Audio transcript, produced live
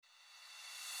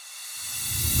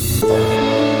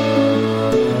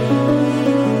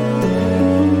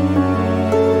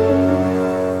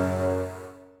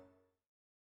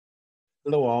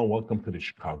welcome to the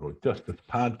Chicago Justice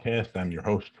Podcast. I'm your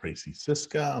host, Tracy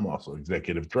Siska. I'm also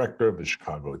Executive Director of the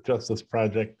Chicago Justice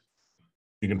Project.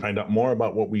 You can find out more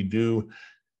about what we do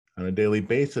on a daily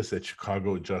basis at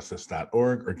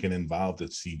chicagojustice.org or get involved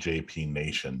at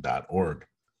cjpnation.org.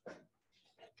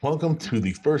 Welcome to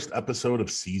the first episode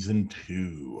of Season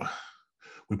 2.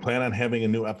 We plan on having a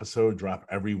new episode drop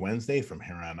every Wednesday from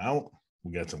here on out.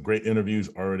 We got some great interviews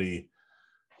already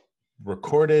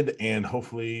recorded and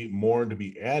hopefully more to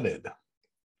be added.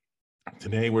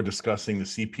 Today, we're discussing the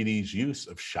CPD's use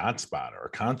of ShotSpotter, a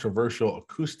controversial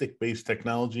acoustic-based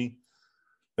technology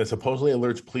that supposedly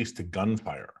alerts police to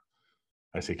gunfire.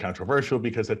 I say controversial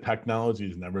because the technology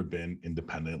has never been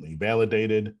independently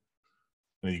validated.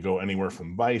 And you go anywhere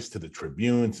from Vice to the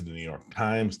Tribune to the New York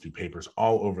Times to papers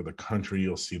all over the country,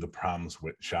 you'll see the problems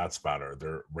with ShotSpotter.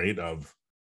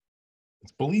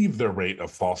 It's believed their rate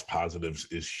of false positives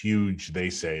is huge.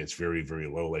 They say it's very, very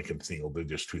low, like in single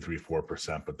digits, 2, 3,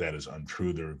 4%, but that is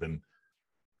untrue. There have been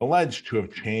alleged to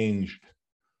have changed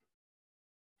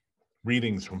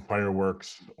readings from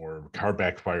fireworks or car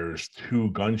backfires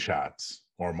to gunshots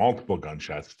or multiple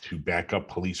gunshots to back up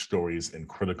police stories and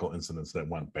critical incidents that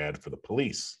went bad for the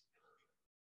police.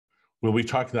 We'll be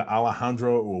talking to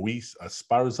Alejandro Ruiz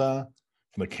Esparza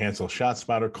from the Cancel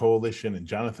ShotSpotter Coalition and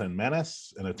Jonathan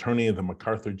Manis, an attorney of the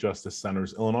MacArthur Justice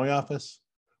Center's Illinois office,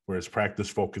 where his practice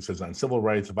focuses on civil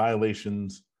rights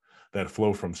violations that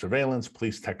flow from surveillance,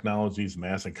 police technologies,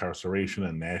 mass incarceration,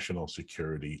 and national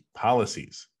security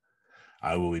policies.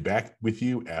 I will be back with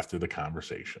you after the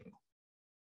conversation.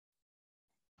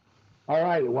 All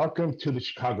right, welcome to the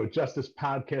Chicago Justice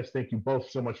Podcast. Thank you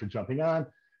both so much for jumping on.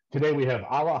 Today we have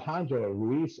Alejandro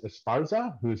Ruiz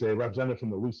Esparza, who's a representative from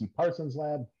the Lucy Parsons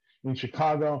Lab in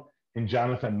Chicago, and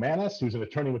Jonathan Manis, who's an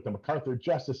attorney with the MacArthur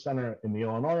Justice Center in the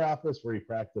Illinois office, where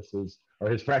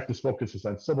his practice focuses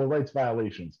on civil rights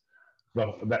violations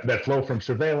that flow from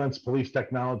surveillance, police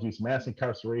technologies, mass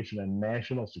incarceration, and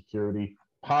national security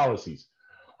policies.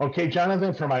 Okay,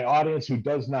 Jonathan, for my audience who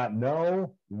does not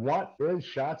know, what is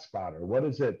ShotSpotter? What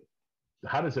is it?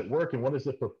 How does it work, and what does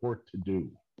it purport to do?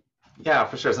 Yeah,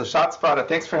 for sure. So ShotSpotter,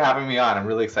 thanks for having me on. I'm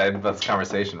really excited about this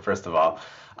conversation, first of all.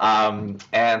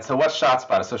 And so what's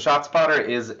ShotSpotter? So ShotSpotter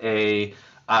is a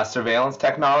surveillance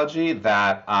technology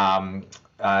that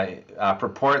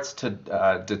purports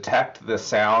to detect the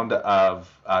sound of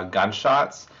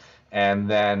gunshots and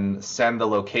then send the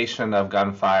location of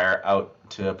gunfire out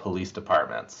to police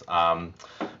departments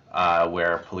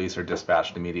where police are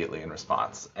dispatched immediately in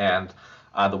response. And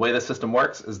the way the system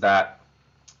works is that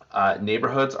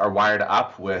neighborhoods are wired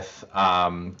up with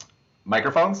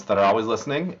microphones that are always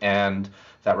listening and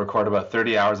that record about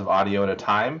 30 hours of audio at a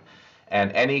time.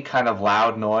 And any kind of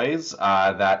loud noise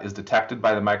that is detected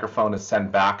by the microphone is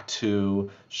sent back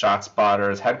to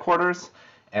ShotSpotter's headquarters.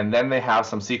 And then they have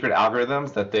some secret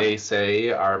algorithms that they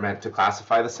say are meant to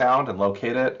classify the sound and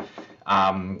locate it.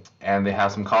 And they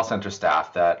have some call center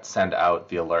staff that send out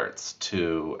the alerts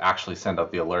to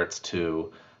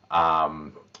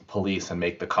police and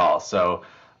make the call. So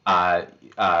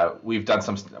we've done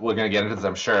some, we're going to get into this,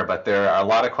 I'm sure, but there are a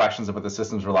lot of questions about the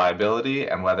system's reliability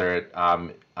and whether it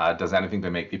does anything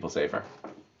to make people safer.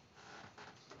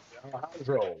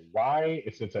 Alejandro, why,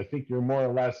 since I think you're more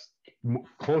or less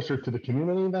closer to the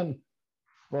community than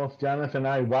both Jonathan and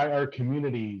I, why are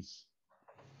communities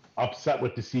upset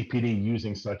with the CPD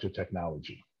using such a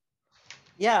technology?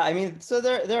 Yeah, I mean, so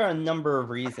there are a number of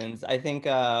reasons. I think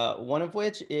one of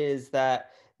which is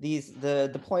that the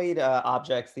deployed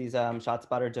objects, these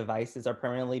ShotSpotter devices, are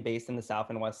primarily based in the south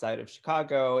and west side of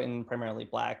Chicago in primarily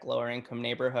Black, lower income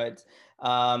neighborhoods.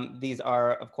 These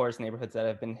are, of course, neighborhoods that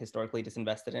have been historically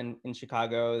disinvested in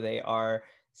Chicago. They are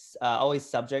always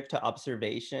subject to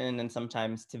observation and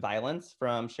sometimes to violence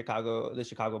from the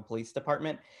Chicago Police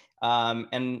Department.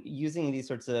 And using these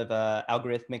sorts of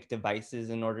algorithmic devices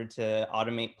in order to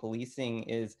automate policing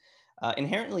is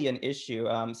inherently an issue.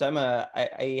 So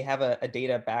I have a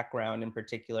data background in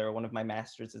particular. One of my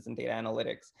masters is in data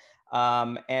analytics.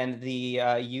 And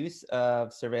the use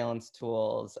of surveillance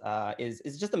tools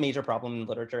is just a major problem in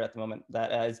literature at the moment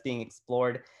that is being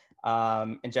explored.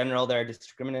 In general, there are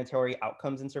discriminatory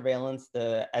outcomes in surveillance.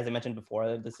 As I mentioned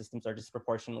before, the systems are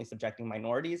disproportionately subjecting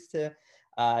minorities to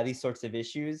these sorts of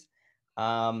issues.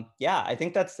 Yeah, I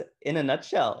think that's in a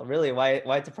nutshell, really, why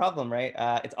it's a problem, right?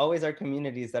 It's always our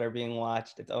communities that are being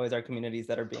watched. It's always our communities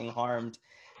that are being harmed.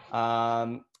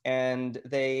 And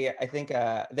I think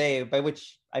by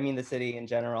which I mean the city in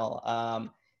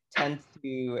general, tend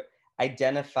to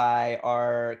identify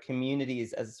our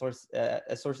communities as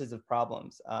sources of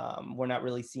problems. We're not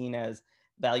really seen as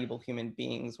valuable human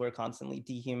beings. We're constantly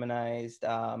dehumanized.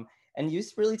 and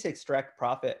used really to extract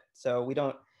profit. So we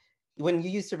don't, when you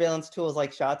use surveillance tools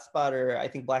like ShotSpotter, I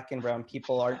think black and brown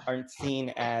people aren't seen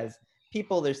as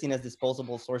people, they're seen as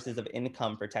disposable sources of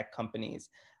income for tech companies.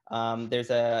 There's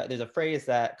a phrase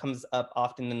that comes up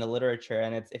often in the literature,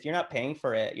 and it's, if you're not paying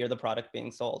for it, you're the product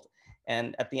being sold.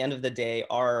 And at the end of the day,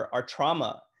 our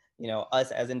trauma,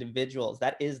 us as individuals,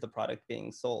 that is the product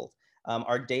being sold.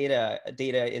 Our data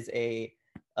is a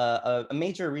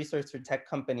major resource for tech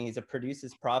companies. It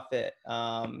produces profit.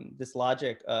 This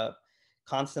logic of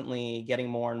constantly getting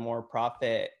more and more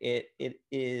profit, it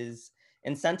is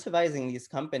incentivizing these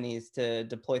companies to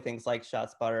deploy things like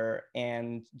ShotSpotter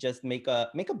and just make a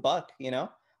buck,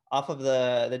 off of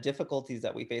the difficulties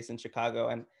that we face in Chicago.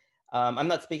 And I'm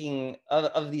not speaking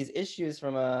of these issues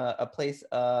from a place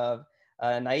of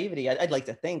naivety. I'd like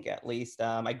to think, at least.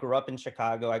 I grew up in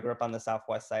Chicago. I grew up on the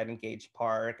southwest side in Gage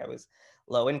Park. I was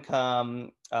low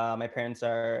income. My parents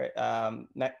are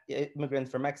immigrants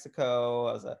from Mexico.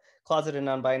 I was a closeted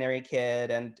non-binary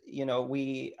kid, and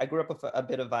I grew up with a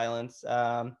bit of violence,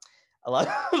 a lot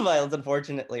of violence,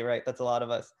 unfortunately. Right, that's a lot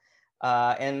of us.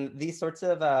 And these sorts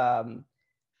of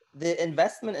the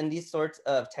investment in these sorts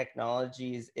of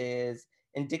technologies is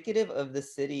indicative of the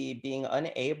city being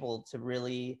unable to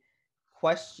really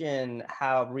question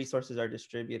how resources are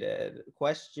distributed,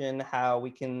 question how we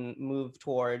can move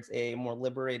towards a more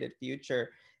liberated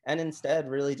future, and instead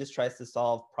really just tries to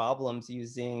solve problems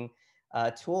using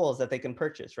tools that they can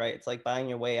purchase, right? It's like buying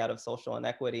your way out of social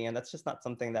inequity, and that's just not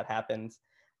something that happens.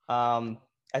 I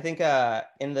think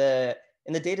in the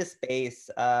data space,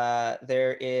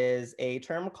 there is a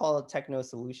term called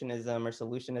techno-solutionism or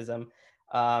solutionism.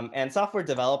 And software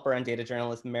developer and data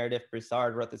journalist Meredith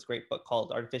Broussard wrote this great book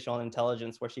called Artificial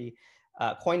Intelligence, where she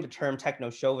coined the term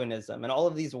techno-chauvinism. And all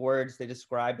of these words, they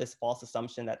describe this false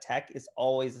assumption that tech is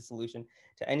always a solution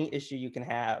to any issue you can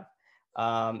have.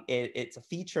 It's a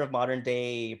feature of modern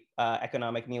day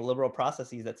economic neoliberal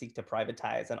processes that seek to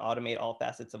privatize and automate all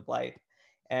facets of life.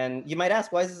 And you might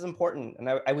ask, why is this important? And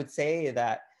I would say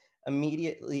that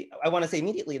immediately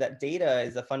that data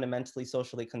is a fundamentally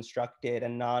socially constructed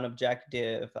and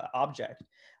non-objective object.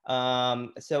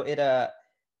 So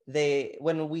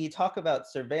when we talk about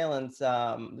surveillance,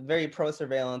 very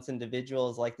pro-surveillance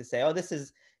individuals like to say, oh, this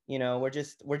is, we're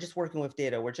just working with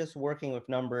data. We're just working with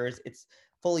numbers. It's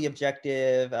fully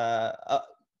objective.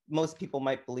 Most people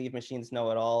might believe machines know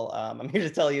it all. I'm here to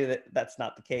tell you that that's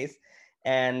not the case.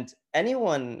 And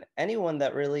anyone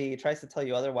that really tries to tell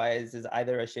you otherwise is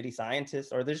either a shitty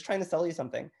scientist or they're just trying to sell you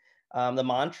something. The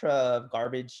mantra of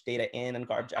garbage data in and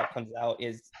garbage out comes out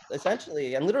is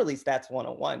essentially and literally stats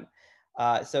 101.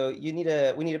 So we need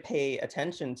to pay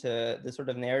attention to the sort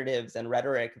of narratives and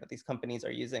rhetoric that these companies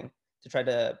are using to try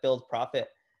to build profit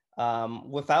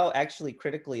without actually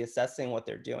critically assessing what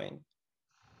they're doing.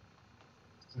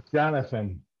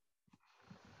 Jonathan,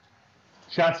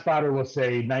 ShotSpotter will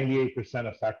say 98%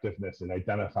 effectiveness in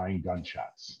identifying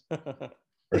gunshots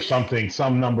or something,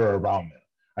 some number around it.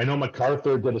 I know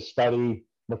MacArthur Justice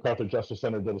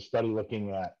Center did a study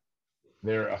looking at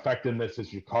their effectiveness in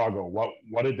Chicago.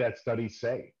 What did that study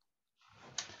say?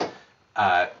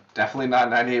 Definitely not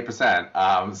 98%.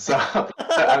 I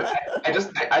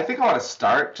think I want to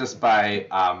start just by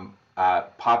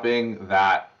popping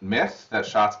that myth that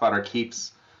ShotSpotter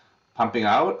keeps pumping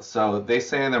out. So they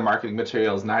say in their marketing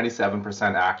materials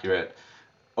 97% accurate.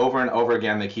 Over and over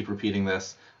again, they keep repeating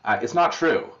this. It's not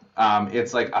true.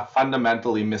 It's like a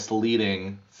fundamentally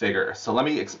misleading figure. So let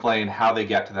me explain how they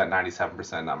get to that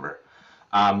 97% number.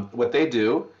 What they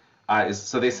do is,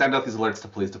 so they send out these alerts to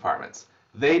police departments.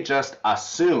 They just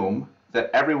assume that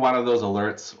every one of those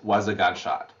alerts was a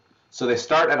gunshot. So they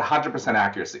start at 100%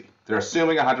 accuracy. They're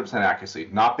assuming 100% accuracy,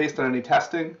 not based on any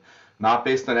testing, not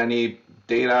based on any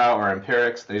data or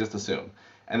empirics. They just assume.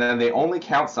 And then they only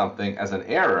count something as an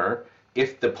error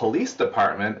if the police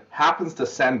department happens to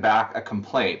send back a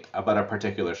complaint about a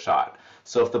particular shot.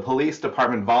 So if the police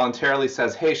department voluntarily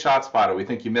says, hey, ShotSpotter, we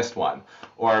think you missed one,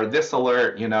 or this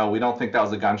alert, we don't think that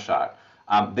was a gunshot,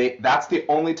 that's the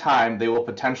only time they will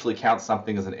potentially count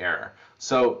something as an error.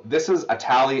 So this is a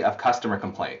tally of customer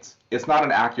complaints. It's not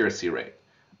an accuracy rate.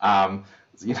 And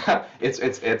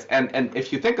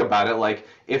if you think about it, like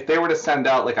if they were to send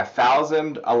out like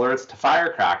 1,000 alerts to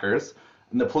firecrackers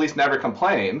and the police never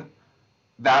complain,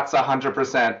 that's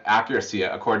 100% accuracy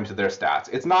according to their stats.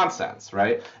 It's nonsense,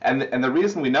 right? And the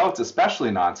reason we know it's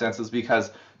especially nonsense is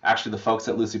because actually the folks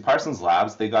at Lucy Parsons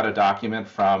Labs, they got a document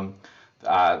from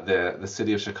the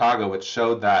city of Chicago which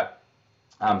showed that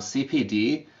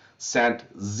CPD sent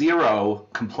 0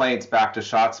 complaints back to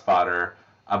ShotSpotter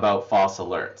about false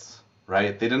alerts,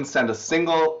 right? They didn't send a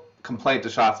single complaint to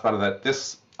ShotSpotter that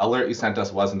this alert you sent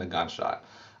us wasn't a gunshot.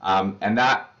 And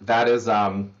that is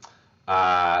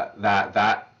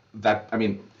that I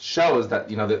mean shows that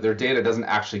that their data doesn't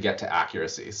actually get to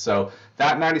accuracy. So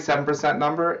that 97%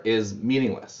 number is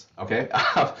meaningless. Okay,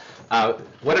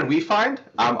 what did we find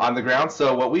on the ground?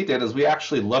 So what we did is we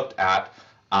actually looked at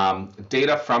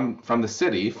data from the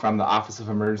city, from the Office of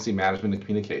Emergency Management and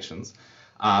Communications,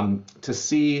 to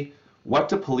see what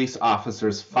do police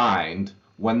officers find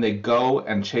when they go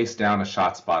and chase down a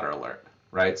ShotSpotter alert,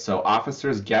 right? So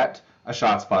officers get a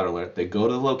ShotSpotter alert, they go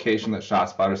to the location that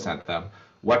ShotSpotter sent them.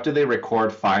 What do they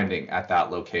record finding at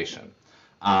that location?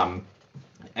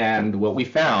 And what we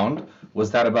found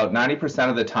was that about 90%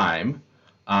 of the time,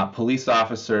 police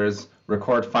officers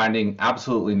record finding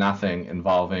absolutely nothing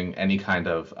involving any kind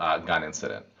of gun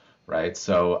incident, right?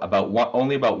 So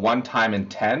only about 1 time in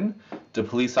 10 do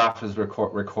police officers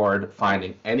record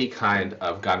finding any kind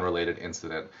of gun-related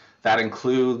incident. That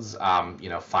includes,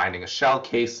 finding a shell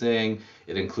casing.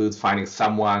 It includes finding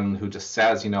someone who just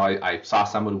says, I saw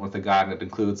somebody with a gun. It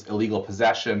includes illegal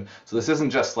possession. So this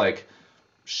isn't just like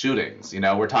shootings.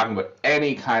 We're talking about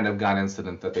any kind of gun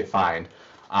incident that they find.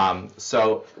 1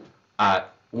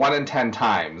 in 10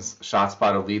 times,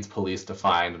 ShotSpotter leads police to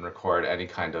find and record any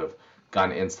kind of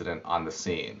gun incident on the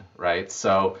scene, right?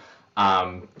 So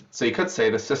you could say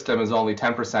the system is only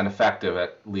 10% effective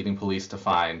at leading police to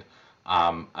find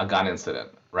a gun incident,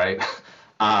 right?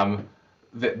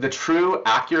 The true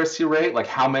accuracy rate, like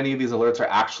how many of these alerts are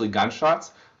actually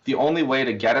gunshots, the only way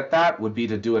to get at that would be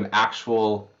to do an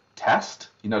actual test,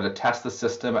 to test the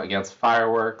system against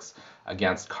fireworks,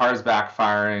 against cars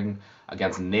backfiring,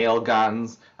 against nail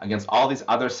guns, against all these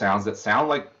other sounds that sound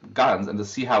like guns, and to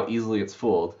see how easily it's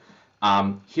fooled.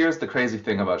 Here's the crazy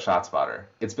thing about ShotSpotter.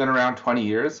 It's been around 20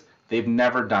 years. They've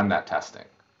never done that testing.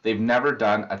 They've never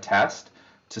done a test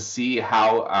to see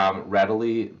how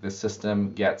readily the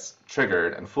system gets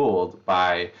triggered and fooled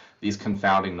by these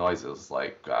confounding noises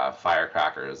like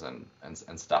firecrackers and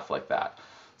stuff like that.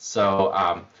 So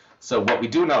what we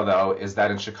do know, though, is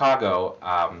that in Chicago,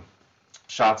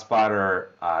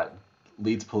 ShotSpotter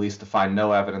leads police to find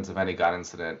no evidence of any gun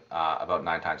incident about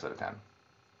 9 times out of 10.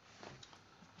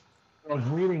 I was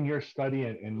reading your study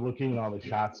and looking at all the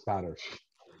ShotSpotters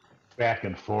back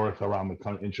and forth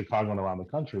in Chicago and around the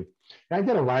country. And I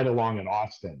did a ride along in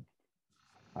Austin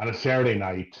on a Saturday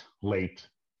night late,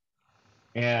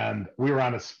 and we were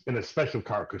in a special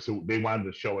car because they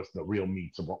wanted to show us the real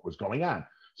meats of what was going on.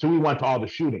 So we went to all the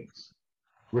shootings,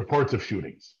 reports of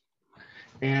shootings.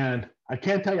 And I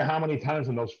can't tell you how many times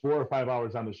in those 4 or 5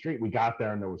 hours on the street we got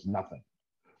there and there was nothing,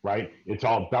 right? It's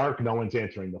all dark. No one's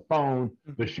answering the phone.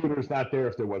 The shooter's not there.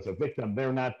 If there was a victim,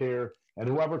 they're not there. And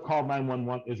whoever called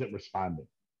 911 isn't responding,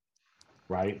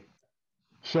 right?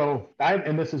 So,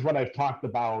 and this is what I've talked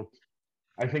about,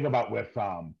 I think about with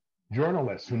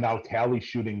journalists who now tally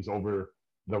shootings over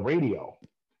the radio.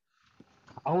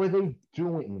 How are they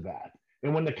doing that?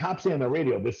 And when the cops say on the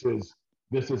radio, this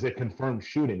is a confirmed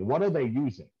shooting, what are they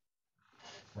using,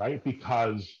 right?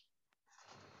 Because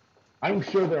I'm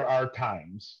sure there are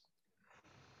times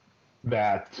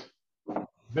that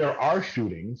there are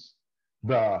shootings,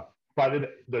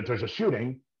 there's a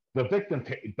shooting, the victim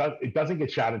it doesn't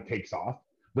get shot and takes off.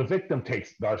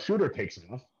 The shooter takes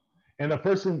off,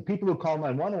 and people who call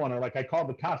 911 are like, I called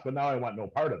the cops, but now I want no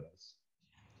part of this.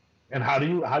 And how do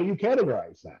you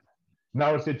categorize that?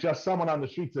 Now, is it just someone on the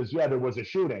street says, yeah, there was a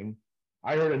shooting.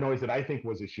 I heard a noise that I think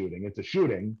was a shooting. It's a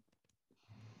shooting.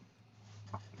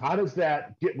 How does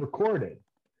that get recorded?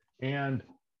 And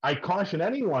I caution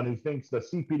anyone who thinks the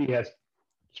CPD has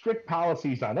strict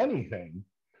policies on anything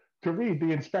to read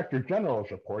the Inspector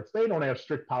General's reports. They don't have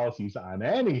strict policies on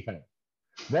anything.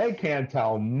 They can't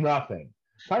tell nothing.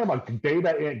 Talking about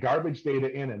data in, garbage data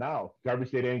in and out,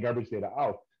 garbage data in, garbage data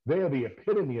out. They are the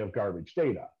epitome of garbage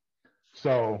data.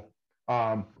 So,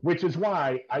 which is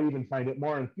why I even find it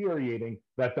more infuriating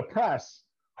that the press,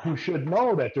 who should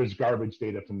know that there's garbage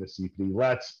data from the CPD,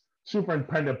 lets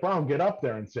Superintendent Brown get up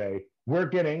there and say, we're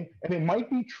getting, and it might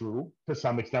be true to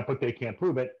some extent, but they can't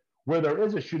prove it, where there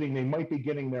is a shooting, they might be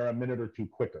getting there a minute or two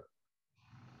quicker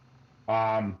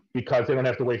because they don't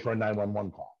have to wait for a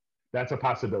 911 call. That's a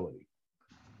possibility.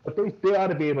 But they ought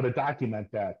to be able to document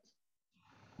that.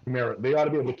 They ought to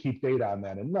be able to keep data on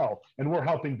that and know. And we're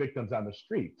helping victims on the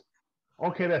street.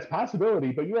 Okay, that's a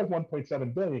possibility, but you have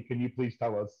 1.7 billion. Can you please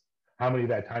tell us how many of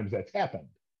that times that's happened?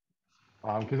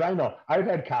 Because I know I've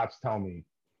had cops tell me,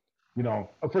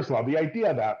 first of all, the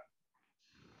idea that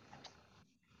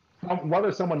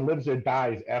whether someone lives or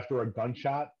dies after a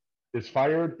gunshot is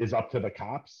fired is up to the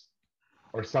cops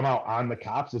or somehow on the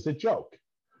cops is a joke,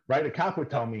 right? A cop would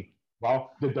tell me,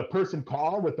 Well, did the person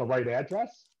call with the right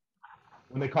address?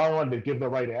 When they call on, they give the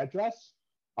right address?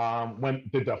 When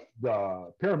did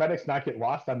the paramedics not get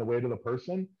lost on the way to the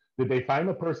person? Did they find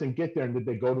the person, get there, and did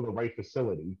they go to the right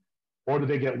facility? Or did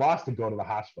they get lost and go to the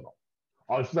hospital?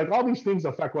 It's like all these things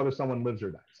affect whether someone lives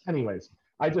or dies. Anyways,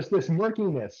 this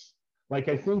murkiness, like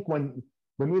I think when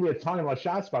the media is talking about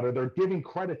ShotSpotter, they're giving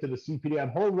credit to the CPD on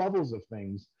whole levels of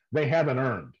things they haven't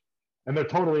earned, and they're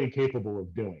totally incapable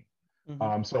of doing.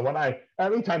 So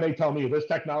every time they tell me this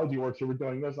technology works, so we're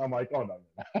doing this, I'm like, oh no,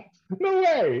 no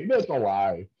way, that's a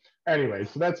lie. Anyway,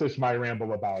 so that's just my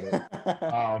ramble about it.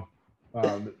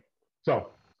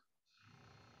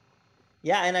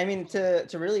 Yeah, and I mean to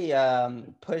really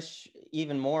push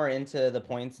even more into the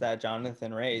points that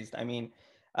Jonathan raised. I mean,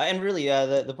 and really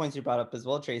the points you brought up as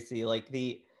well, Tracy. Like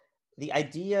the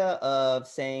idea of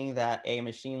saying that a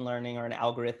machine learning or an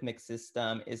algorithmic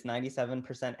system is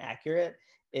 97% accurate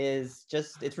is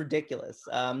just, it's ridiculous.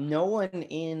 No one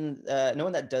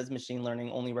that does machine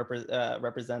learning only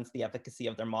represents the efficacy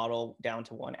of their model down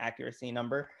to one accuracy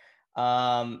number.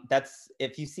 That's,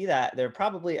 if you see that, they're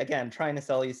probably, again, trying to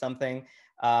sell you something.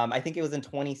 I think it was in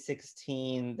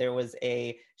 2016, there was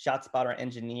a ShotSpotter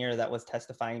engineer that was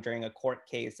testifying during a court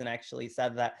case and actually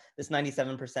said that this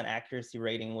 97% accuracy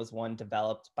rating was one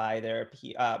developed by their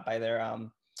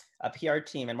PR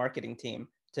team and marketing team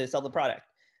to sell the product.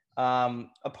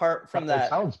 Apart from that, it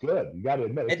sounds good. You got to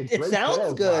admit, it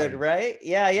sounds good, right?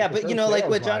 Yeah. But like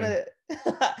what Jonathan,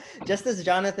 just as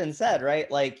Jonathan said, right?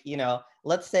 Like,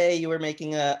 let's say you were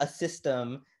making a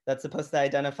system that's supposed to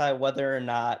identify whether or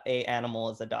not a animal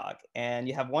is a dog, and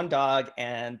you have one dog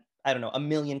and I don't know, 1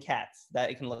 million cats that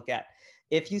it can look at.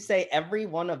 If you say every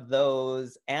one of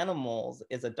those animals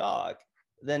is a dog,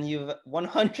 then you've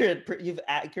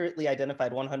accurately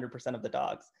identified 100% of the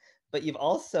dogs, but you've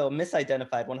also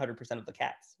misidentified 100% of the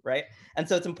cats, right? And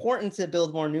so it's important to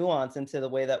build more nuance into the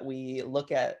way that we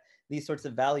look at these sorts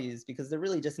of values, because they're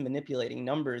really just manipulating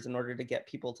numbers in order to get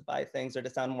people to buy things or to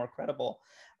sound more credible.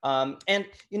 And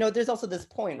there's also this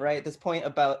point, right? This point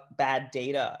about bad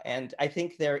data. And I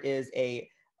think there is a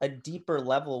deeper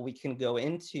level we can go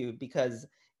into, because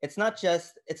it's not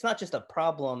just a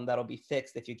problem that'll be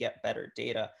fixed if you get better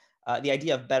data. The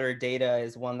idea of better data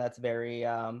is one that's very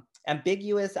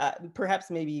ambiguous, perhaps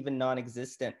maybe even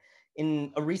non-existent.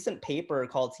 In a recent paper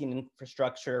called Scene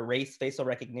Infrastructure, Race, Facial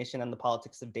Recognition, and the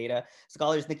Politics of Data,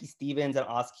 scholars Nikki Stevens and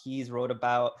Os Keys wrote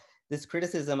about this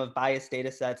criticism of biased data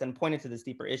sets and pointed to this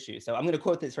deeper issue. So I'm going to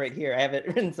quote this right here. I have it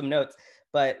written some notes,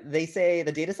 but they say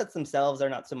the data sets themselves are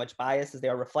not so much biased as they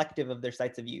are reflective of their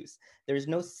sites of use. There is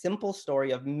no simple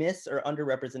story of mis or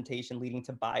underrepresentation leading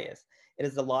to bias. It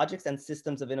is the logics and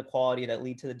systems of inequality that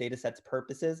lead to the data set's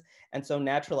purposes, and so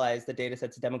naturalize the data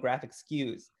set's demographic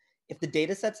skews. If the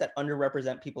data sets that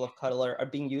underrepresent people of color are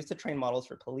being used to train models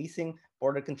for policing,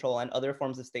 border control, and other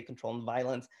forms of state control and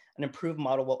violence, an improved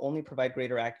model will only provide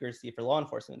greater accuracy for law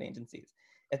enforcement agencies.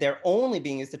 If they're only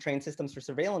being used to train systems for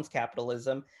surveillance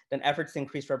capitalism, then efforts to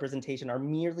increase representation are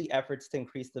merely efforts to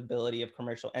increase the ability of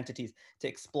commercial entities to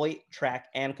exploit, track,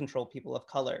 and control people of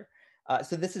color.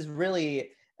 So this is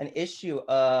really an issue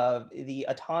of the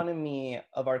autonomy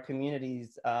of our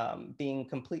communities being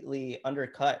completely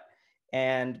undercut.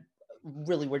 And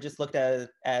really, we're just looked at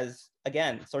as,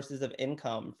 again, sources of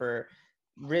income for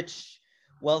rich,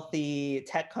 wealthy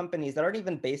tech companies that aren't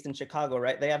even based in Chicago,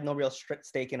 right? They have no real strict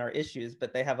stake in our issues,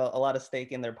 but they have a lot of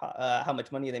stake in their how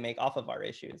much money they make off of our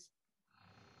issues.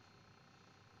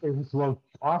 Well,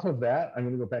 off of that, I'm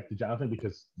going to go back to Jonathan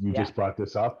because you just brought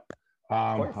this up.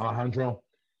 Alejandro,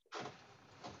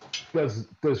 does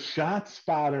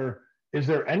ShotSpotter, is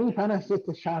there any benefit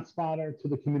to ShotSpotter to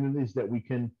the communities that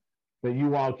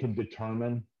you all can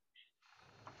determine,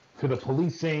 to the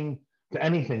policing, to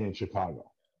anything in Chicago?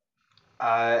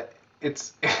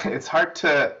 It's hard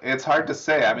to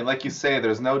say. I mean, like you say,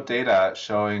 there's no data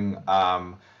showing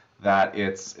that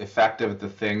it's effective at the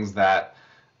things that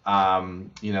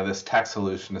this tech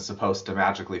solution is supposed to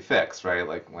magically fix, right?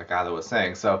 Like Ada was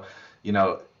saying. So,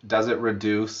 does it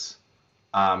reduce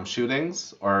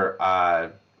shootings,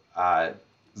 or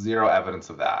zero evidence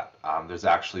of that? There's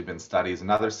actually been studies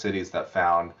in other cities that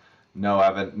found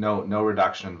no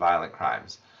reduction in violent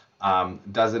crimes.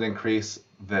 Does it increase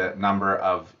the number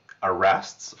of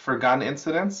arrests for gun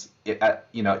incidents?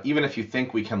 Even if you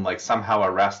think we can somehow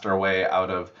arrest our way out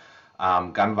of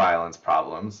gun violence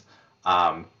problems,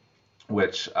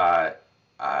 which I'd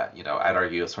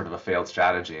argue is sort of a failed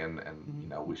strategy, and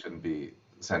we shouldn't be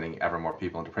sending ever more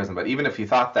people into prison. But even if you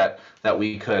thought that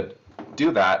we could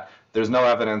do that, there's no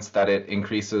evidence that it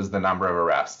increases the number of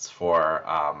arrests for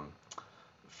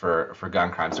for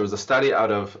gun crimes. There was a study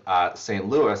out of St.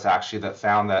 Louis actually that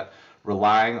found that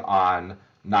relying on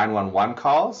 911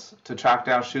 calls to track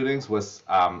down shootings was,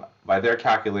 by their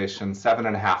calculation,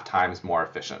 7.5 times more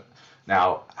efficient.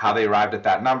 Now, how they arrived at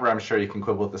that number, I'm sure you can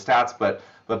quibble with the stats, but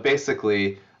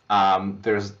basically, I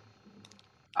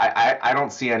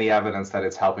don't see any evidence that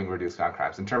it's helping reduce gun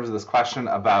crimes. In terms of this question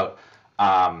about,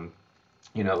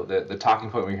 the talking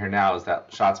point we hear now is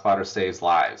that ShotSpotter saves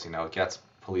lives. It gets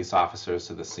police officers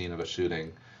to the scene of a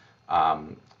shooting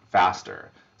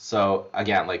faster. So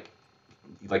again, like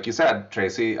you said,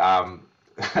 Tracy, a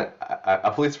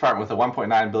police department with a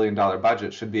 $1.9 billion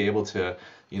budget should be able to,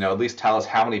 at least tell us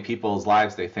how many people's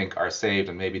lives they think are saved,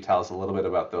 and maybe tell us a little bit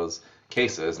about those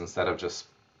cases instead of just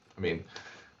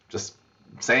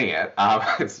saying it.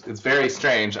 It's very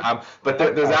strange. But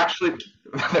there's actually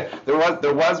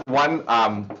there was one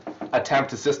attempt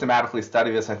to systematically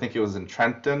study this. I think it was in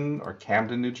Trenton or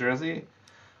Camden, New Jersey.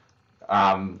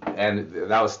 And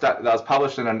that was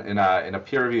published in a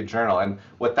peer-reviewed journal. And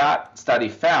what that study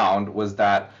found was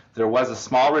that there was a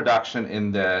small reduction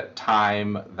in the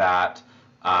time that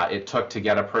it took to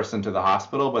get a person to the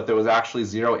hospital, but there was actually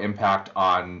zero impact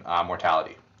on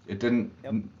mortality. It didn't.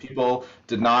 Yep. People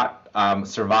did not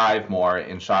survive more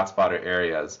in ShotSpotter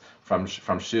areas from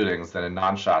shootings than in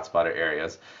non-ShotSpotter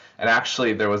areas. And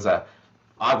actually, there was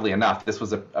oddly enough, this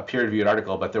was a peer-reviewed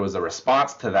article, but there was a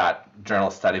response to that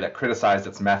journal study that criticized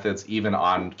its methods, even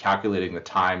on calculating the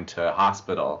time to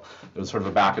hospital. It was sort of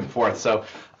a back and forth. So,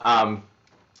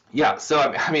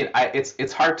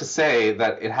 it's hard to say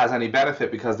that it has any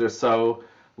benefit because there's so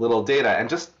little data. And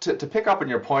just to pick up on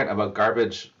your point about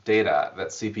garbage data that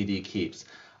CPD keeps,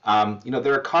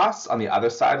 there are costs on the other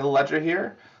side of the ledger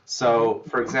here. So,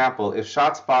 for example, if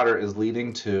ShotSpotter is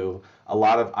leading to a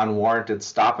lot of unwarranted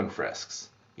stop and frisks,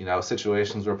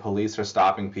 situations where police are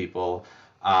stopping people,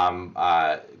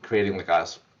 creating like a,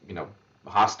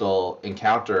 hostile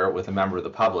encounter with a member of the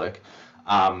public,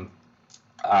 that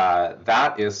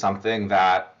is something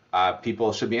that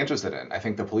people should be interested in. I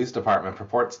think the police department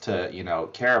purports to,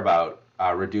 care about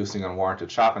reducing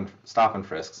unwarranted stop and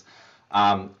frisks.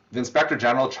 The Inspector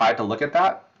General tried to look at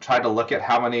that, tried to look at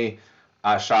how many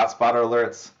ShotSpotter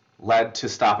alerts led to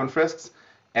stop and frisks,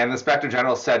 and the Inspector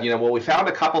General said, we found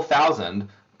a couple thousand,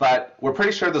 but we're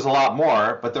pretty sure there's a lot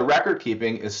more, but the record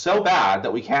keeping is so bad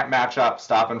that we can't match up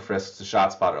stop and frisks to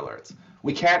ShotSpotter alerts.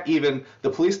 We can't even, the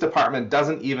police department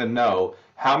doesn't even know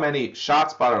how many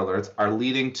ShotSpotter alerts are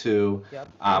leading to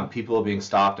people being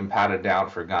stopped and patted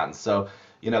down for guns. So,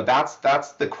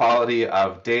 that's the quality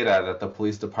of data that the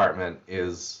police department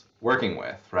is working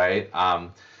with, right?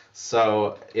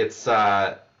 So it's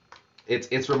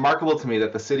remarkable to me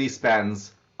that the city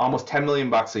spends almost $10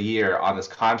 million a year on this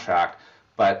contract,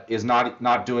 but is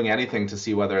not doing anything to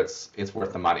see whether it's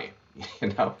worth the money.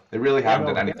 They really haven't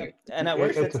done anything. And at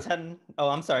worst, it's 10. Oh,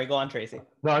 I'm sorry. Go on, Tracy.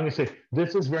 No, I'm going to say,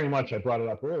 this is very much, I brought it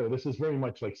up earlier, this is very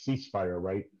much like Ceasefire,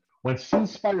 right? When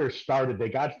Ceasefire started, they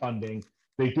got funding.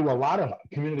 They do a lot of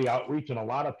community outreach and a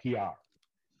lot of PR.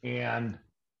 And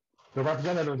the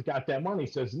representative got that money,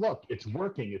 says, look, it's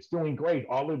working. It's doing great.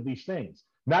 All of these things.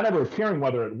 Not ever caring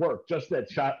whether it worked, just that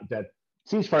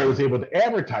Ceasefire was able to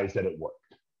advertise that it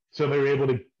worked. So they were able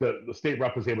to, the state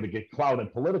rep was able to get clout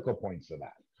and political points for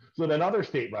that. So then other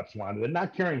state reps wanted it,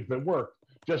 not caring if it worked,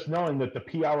 just knowing that the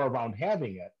PR around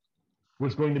having it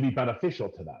was going to be beneficial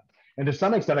to them. And to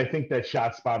some extent, I think that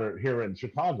ShotSpotter here in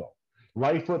Chicago,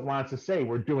 Lightfoot wants to say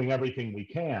we're doing everything we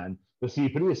can. The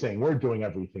CPD is saying we're doing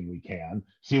everything we can.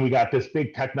 See, we got this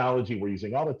big technology. We're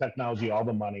using all the technology, all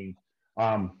the money.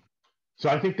 So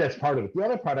I think that's part of it. The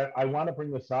other part, I want to bring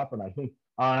this up, and I think,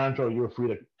 Alejandro, you're free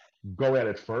to go at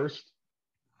it first.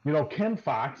 Ken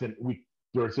Fox, and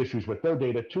there's issues with their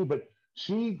data too, but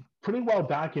she pretty well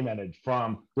documented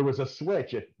there was a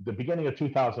switch at the beginning of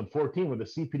 2014 when the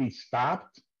CPD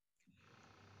stopped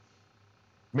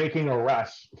making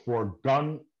arrests for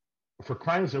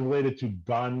crimes related to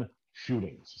gun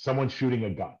shootings, someone shooting a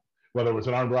gun, whether it was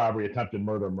an armed robbery, attempted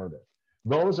murder.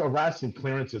 Those arrests and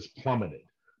clearances plummeted.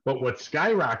 But what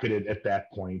skyrocketed at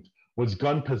that point was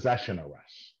gun possession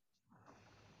arrests.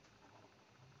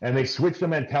 And they switched the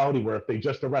mentality where if they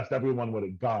just arrest everyone with a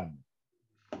gun,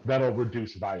 that'll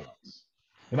reduce violence.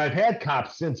 And I've had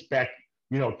cops since back,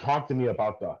 talk to me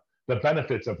about the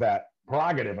benefits of that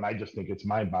prerogative, and I just think it's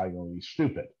mind-bogglingly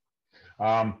stupid.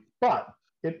 But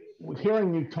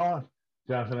hearing you talk,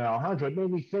 Jonathan and Alejandro, it made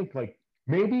me think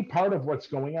maybe part of what's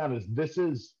going on is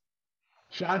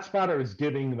ShotSpotter is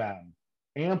giving them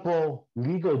ample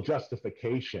legal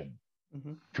justification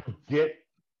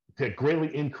to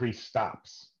greatly increase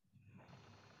stops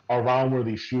around where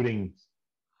these shooting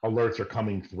alerts are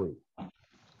coming through.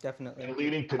 Definitely. and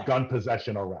leading to gun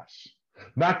possession arrests.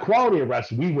 Not quality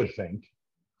arrests, we would think,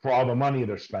 for all the money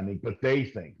they're spending, but they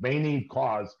think they need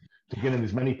cause to get in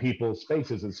as many people's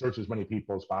spaces and search as many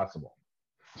people as possible.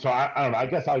 So I don't know. I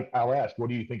guess I'll ask, what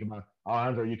do you think about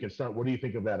Alejandro? You can start. What do you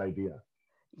think of that idea?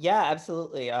 Yeah,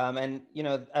 absolutely. And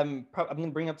I'm going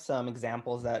to bring up some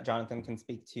examples that Jonathan can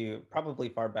speak to probably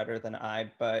far better than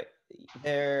I. But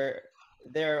there,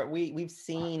 we've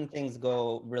seen things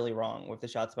go really wrong with the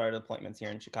ShotSpotter deployments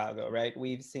here in Chicago, right?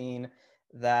 We've seen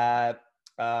that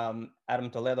Adam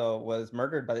Toledo was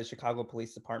murdered by the Chicago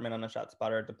Police Department on a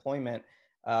ShotSpotter deployment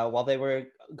while they were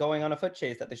going on a foot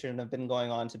chase that they shouldn't have been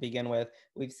going on to begin with.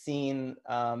 We've seen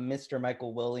Mr.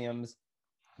 Michael Williams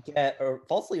get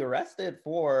falsely arrested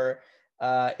for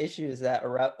issues that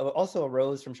also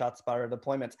arose from ShotSpotter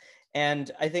deployments.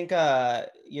 And I think,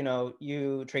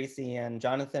 you, Tracy, and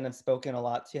Jonathan have spoken a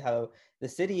lot to how the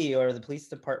city or the police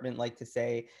department like to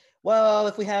say, well,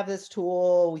 if we have this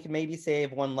tool, we can maybe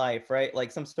save one life, right?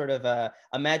 Like some sort of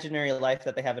imaginary life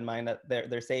that they have in mind that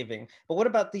they're saving. But what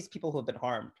about these people who have been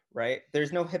harmed, right?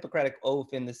 There's no Hippocratic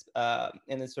oath in this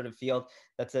sort of field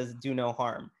that says do no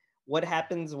harm. What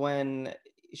happens when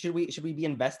should we be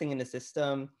investing in a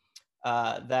system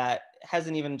that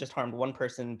hasn't even just harmed one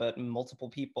person but multiple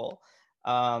people?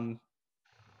 And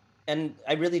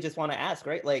I really just want to ask,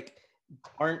 right? Like,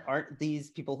 aren't these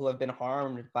people who have been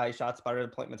harmed by ShotSpotter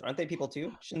deployments, aren't they people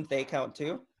too? Shouldn't they count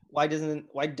too? Why does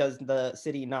the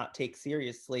city not take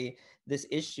seriously this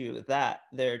issue that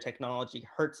their technology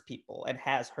hurts people and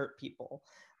has hurt people?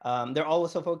 They're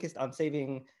always so focused on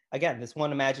saving, again, this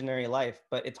one imaginary life,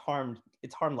 but it's harmed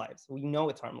lives. We know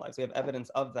it's harmed lives. We have evidence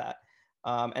of that.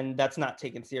 And that's not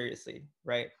taken seriously,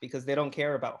 right? Because they don't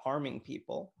care about harming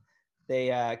people.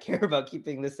 They care about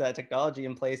keeping this technology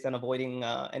in place and avoiding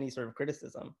any sort of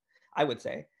criticism, I would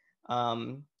say.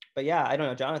 But yeah, I don't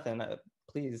know, Jonathan,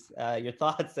 please, your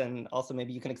thoughts, and also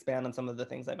maybe you can expand on some of the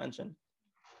things I mentioned.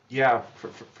 Yeah,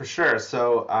 for sure.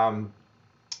 So,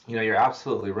 you're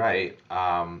absolutely right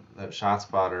that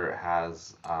ShotSpotter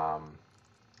has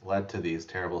led to these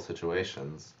terrible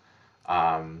situations.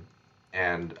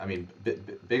 And I mean,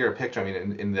 bigger picture.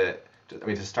 I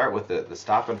mean, to start with the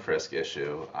stop and frisk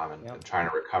issue and trying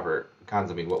to recover guns.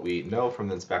 I mean, what we know from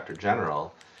the Inspector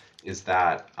General is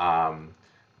that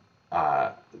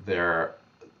there,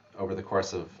 over the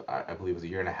course of I believe it was a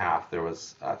year and a half, there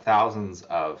was thousands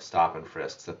of stop and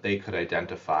frisks that they could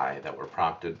identify that were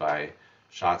prompted by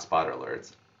ShotSpotter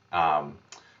alerts.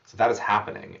 So that is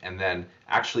happening. And then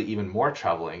actually even more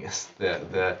troubling is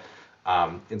the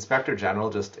Inspector General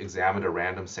just examined a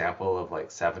random sample of like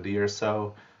 70 or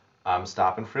so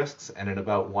stop and frisks, and in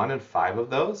about 1 in 5 of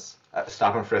those,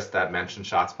 stop and frisks that mentioned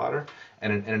ShotSpotter,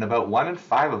 and in about 1 in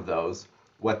 5 of those,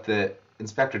 what the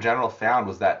Inspector General found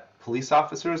was that police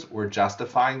officers were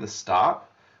justifying the stop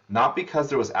not because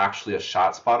there was actually a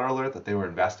ShotSpotter alert that they were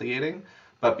investigating,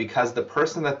 but because the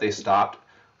person that they stopped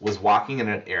was walking in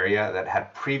an area that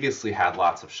had previously had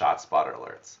lots of ShotSpotter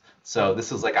alerts. So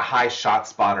this is like a high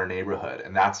ShotSpotter neighborhood,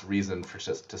 and that's reason for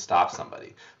just to stop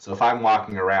somebody. So if I'm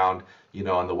walking around,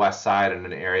 on the west side in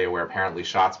an area where apparently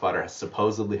ShotSpotter has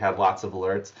supposedly had lots of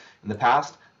alerts in the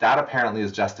past, that apparently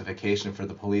is justification for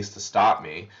the police to stop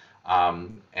me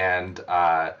and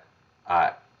pat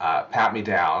me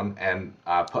down and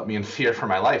put me in fear for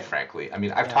my life, frankly. I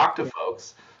mean, I've talked to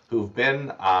folks who've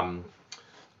been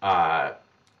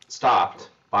stopped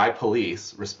by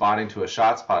police responding to a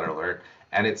ShotSpotter alert,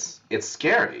 and it's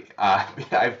scary.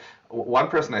 One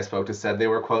person I spoke to said they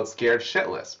were, quote, scared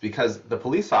shitless because the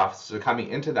police officers are coming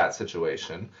into that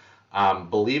situation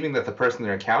believing that the person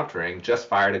they're encountering just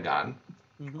fired a gun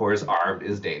or is armed,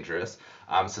 is dangerous,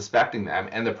 suspecting them,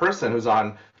 and the person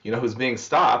who's being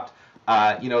stopped,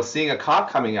 seeing a cop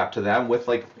coming up to them with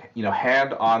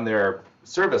hand on their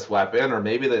service weapon, or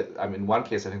maybe in one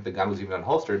case I think the gun was even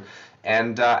unholstered,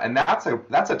 and that's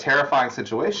a terrifying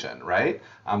situation, right?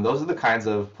 Those are the kinds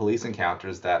of police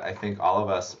encounters that I think all of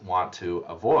us want to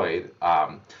avoid.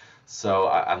 So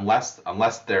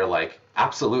unless they're like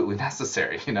absolutely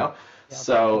necessary, Yeah.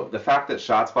 So the fact that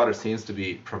ShotSpotter seems to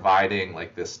be providing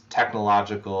like this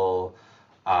technological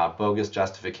bogus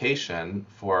justification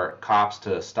for cops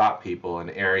to stop people in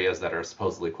areas that are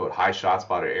supposedly, quote, high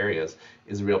ShotSpotter areas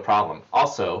is a real problem.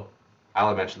 Also,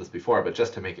 I'll mention this before, but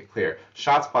just to make it clear,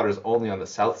 ShotSpotter is only on the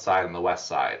south side and the west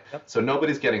side. Yep. So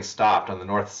nobody's getting stopped on the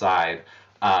north side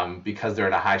because they're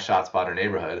in a high ShotSpotter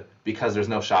neighborhood because there's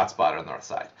no ShotSpotter on the north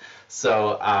side.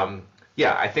 So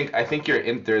I think you're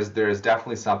in. There's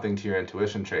definitely something to your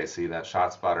intuition, Tracy, that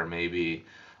ShotSpotter may be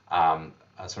a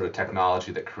sort of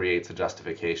technology that creates a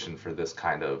justification for this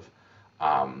kind of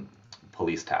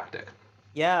police tactic.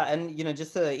 Yeah, and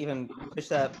just to even push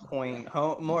that point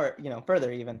home more,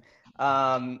 further even,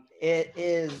 it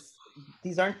is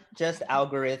these aren't just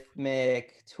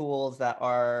algorithmic tools that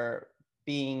are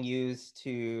being used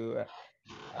to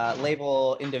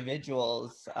label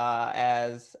individuals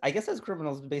as, I guess, as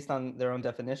criminals based on their own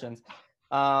definitions.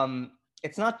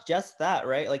 It's not just that,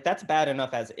 right? Like that's bad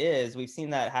enough as is. We've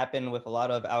seen that happen with a lot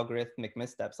of algorithmic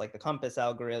missteps, like the Compass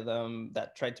algorithm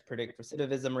that tried to predict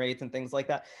recidivism rates and things like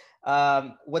that.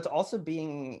 What's also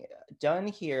being done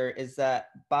here is that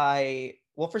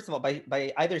well, first of all,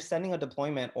 by either sending a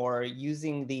deployment or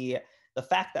using the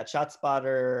fact that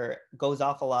ShotSpotter goes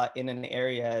off a lot in an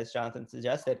area, as Jonathan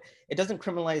suggested, it doesn't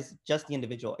criminalize just the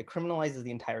individual. It criminalizes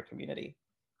the entire community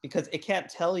because it can't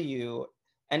tell you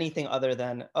anything other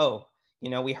than, oh,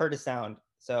 we heard a sound,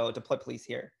 so deploy police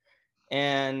here.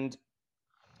 And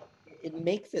it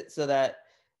makes it so that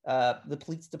the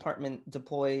police department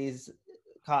deploys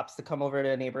cops to come over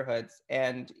to neighborhoods,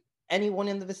 and anyone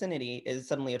in the vicinity is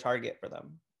suddenly a target for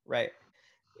them, right?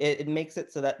 It makes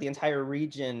it so that the entire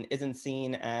region isn't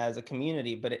seen as a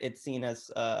community, but it's seen as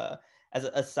a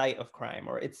site of crime,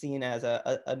 or it's seen as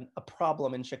a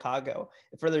problem in Chicago,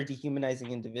 further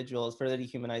dehumanizing individuals, further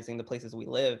dehumanizing the places we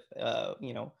live,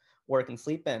 work and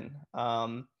sleep in.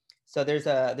 So there's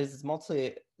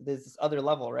this other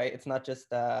level, right? It's not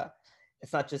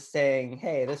just saying,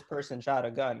 hey, this person shot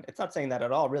a gun. It's not saying that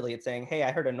at all, really. It's saying, hey,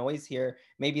 I heard a noise here.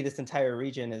 Maybe this entire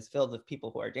region is filled with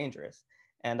people who are dangerous.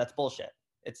 And that's bullshit.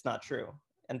 It's not true.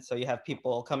 And so you have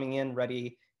people coming in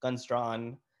ready, guns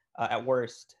drawn, at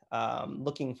worst,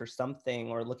 looking for something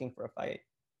or looking for a fight.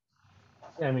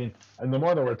 I mean, and the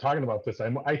more that we're talking about this,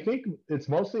 I think it's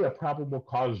mostly a probable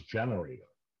cause generator.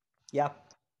 Yeah.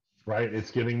 Right?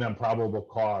 It's giving them probable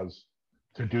cause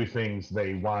to do things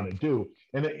they want to do.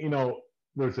 And,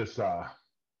 there's this, I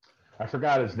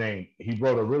forgot his name. He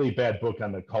wrote a really bad book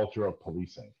on the culture of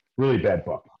policing. Really bad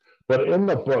book. But in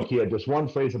the book, he had this one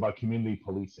phrase about community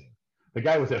policing. The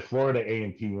guy was at Florida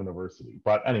A&T University.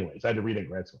 But anyways, I had to read it in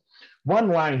grad school. One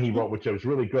line he wrote, which was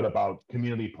really good about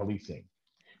community policing.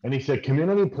 And he said,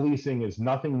 community policing is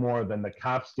nothing more than the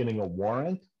cops getting a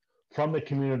warrant from the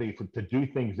community to do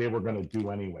things they were going to do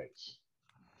anyways.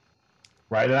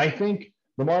 Right? And I think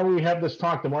the more we have this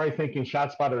talk, the more I think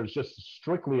ShotSpotter is just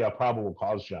strictly a probable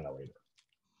cause generator.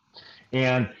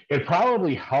 And it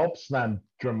probably helps them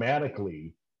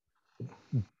dramatically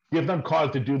give them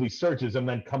cause to do these searches and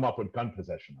then come up with gun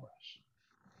possession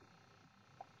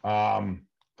arrests.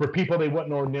 For people they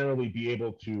wouldn't ordinarily be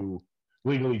able to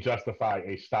legally justify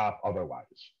a stop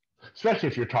otherwise. Especially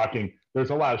if you're talking, there's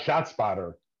a lot of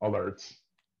ShotSpotter alerts.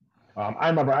 I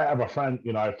remember I have a friend,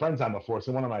 I have friends on the force,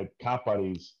 and one of my cop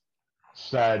buddies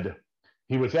said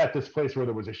he was at this place where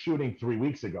there was a shooting 3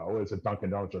 weeks ago. It was a Dunkin'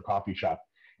 Donuts or coffee shop.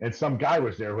 And some guy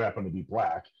was there who happened to be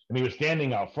black, and he was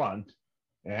standing out front.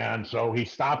 And so he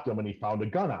stopped him and he found a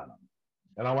gun on him.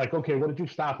 And I'm like, okay, what did you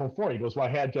stop him for? He goes, well, I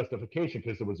had justification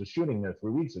because there was a shooting there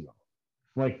 3 weeks ago.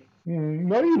 I'm like,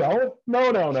 no, you don't.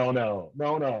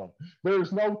 No.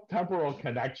 There's no temporal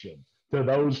connection to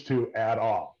those two at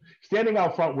all. Standing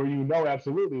out front where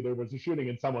absolutely there was a shooting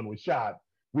and someone was shot,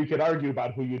 we could argue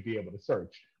about who you'd be able to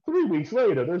search. 3 weeks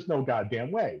later, there's no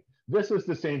goddamn way. This is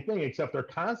the same thing, except they're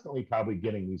constantly probably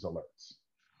getting these alerts.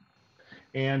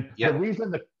 And the reason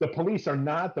that the police are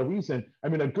not the reason, a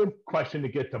good question to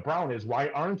get to Brown is, why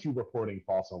aren't you reporting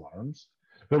false alarms?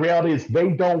 The reality is they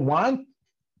don't want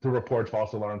to report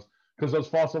false alarms because those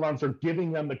false alarms are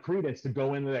giving them the credence to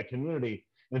go into that community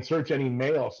and search any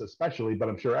males, especially, but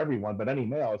I'm sure everyone, but any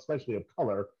male, especially of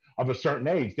color, of a certain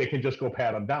age, they can just go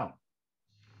pat them down.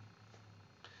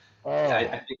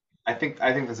 Yeah, I think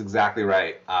that's exactly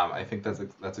right. I think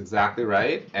that's exactly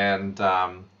right. And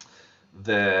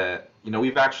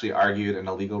we've actually argued in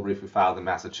a legal brief we filed in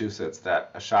Massachusetts that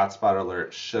a ShotSpotter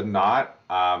alert should not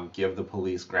give the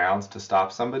police grounds to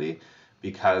stop somebody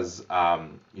because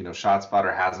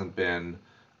ShotSpotter hasn't been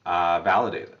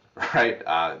validated, right?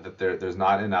 That there's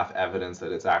not enough evidence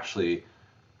that it's actually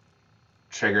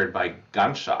triggered by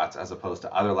gunshots as opposed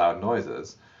to other loud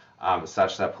noises,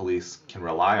 such that police can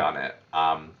rely on it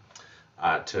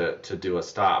to do a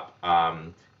stop.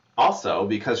 Also,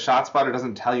 because ShotSpotter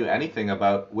doesn't tell you anything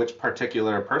about which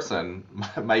particular person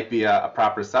might be a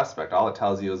proper suspect. All it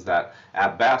tells you is that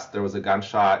at best there was a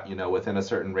gunshot, within a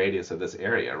certain radius of this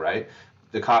area, right?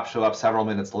 The cops show up several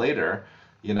minutes later,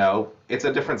 it's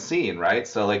a different scene, right?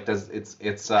 So like, is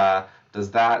there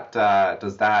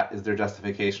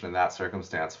justification in that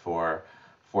circumstance for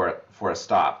a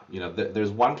stop?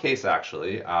 There's one case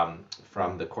actually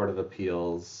from the Court of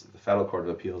Appeals, the Federal Court of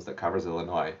Appeals that covers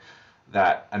Illinois,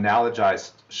 that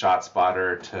analogized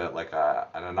ShotSpotter to like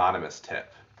an anonymous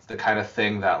tip. It's the kind of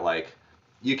thing that like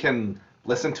you can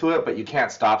listen to it, but you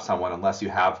can't stop someone unless you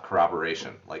have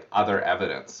corroboration, like other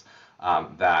evidence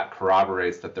that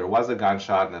corroborates that there was a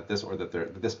gunshot and that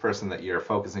this person that you're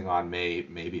focusing on may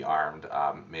be armed,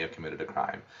 may have committed a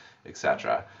crime,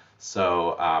 etc.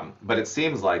 So, but it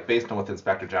seems like, based on what the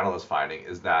Inspector General is finding,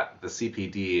 is that the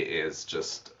CPD is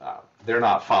just, they're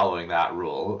not following that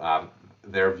rule.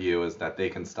 Their view is that they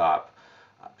can stop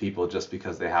people just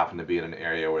because they happen to be in an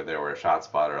area where there were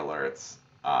ShotSpotter alerts,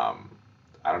 I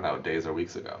don't know, days or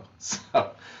weeks ago.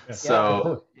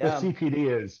 So, the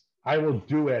CPD is, I will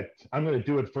do it. I'm going to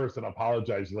do it first and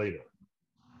apologize later.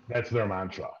 That's their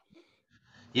mantra.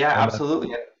 Yeah,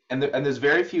 absolutely. And there's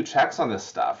very few checks on this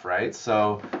stuff, right?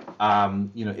 So,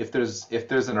 if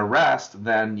there's an arrest,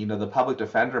 then the public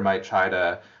defender might try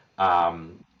to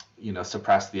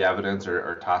suppress the evidence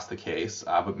or toss the case.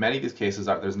 But many of these cases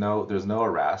there's no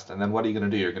arrest, and then what are you going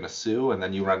to do? You're going to sue, and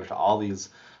then you run into all these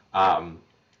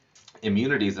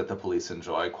immunities that the police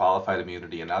enjoy, qualified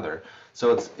immunity and other.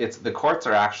 So it's the courts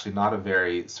are actually not a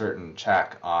very certain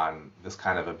check on this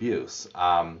kind of abuse.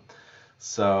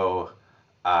 It's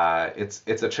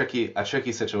a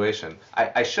tricky situation.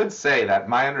 I should say that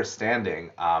my understanding,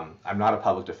 I'm not a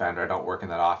public defender, I don't work in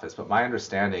that office, but my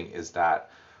understanding is that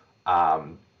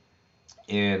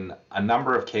in a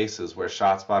number of cases where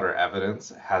ShotSpotter evidence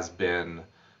has been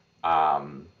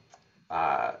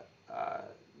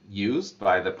used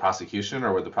by the prosecution,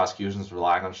 or where the prosecution is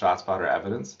relying on ShotSpotter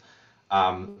evidence,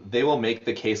 they will make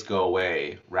the case go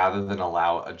away rather than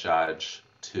allow a judge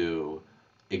to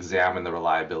examine the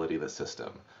reliability of the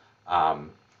system.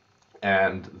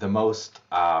 And the most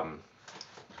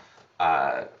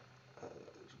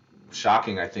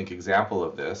shocking, I think, example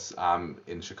of this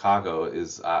in Chicago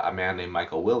is a man named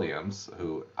Michael Williams,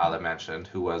 who Ala mentioned,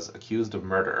 who was accused of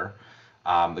murder.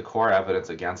 The core evidence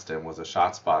against him was a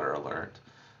ShotSpotter alert.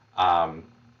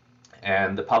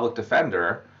 And the public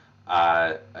defender,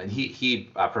 and he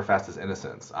professed his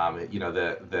innocence.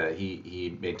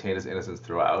 He maintained his innocence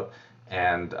throughout,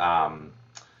 and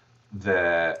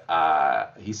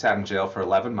he sat in jail for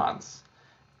 11 months.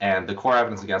 And the core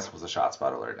evidence against him was a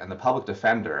ShotSpotter alert. And the public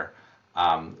defender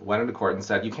went into court and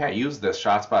said, you can't use this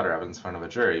ShotSpotter evidence in front of a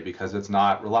jury because it's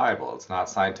not reliable. It's not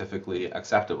scientifically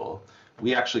acceptable.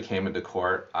 We actually came into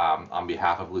court on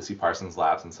behalf of Lucy Parsons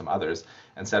Labs and some others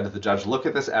and said to the judge, look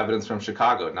at this evidence from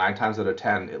Chicago. 9 times out of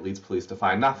 10, it leads police to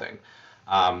find nothing.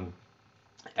 And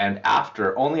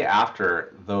only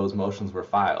after those motions were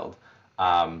filed,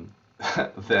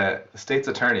 the state's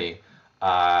attorney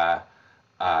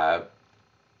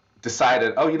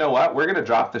decided, oh, you know what? We're going to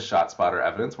drop this ShotSpotter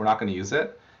evidence. We're not going to use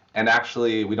it. And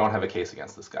actually, we don't have a case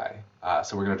against this guy.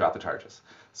 So we're going to drop the charges.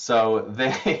 So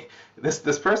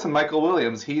this person, Michael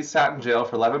Williams, he sat in jail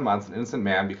for 11 months, an innocent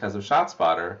man, because of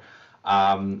ShotSpotter.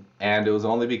 And it was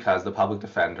only because the public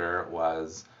defender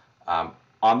was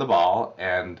on the ball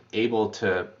and able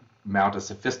to mount a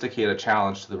sophisticated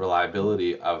challenge to the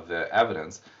reliability of the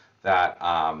evidence that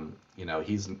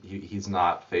he's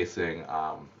not facing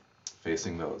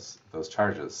those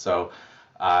charges. So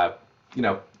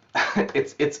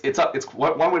it's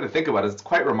one way to think about it. It's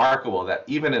quite remarkable that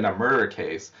even in a murder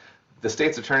case, the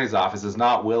state's attorney's office is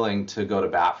not willing to go to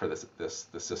bat for this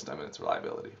system and its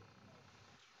reliability.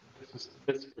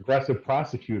 This progressive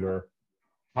prosecutor,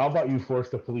 how about you force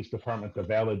the police department to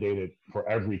validate it for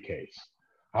every case?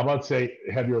 How about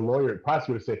have your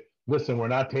prosecutor say, listen, we're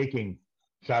not taking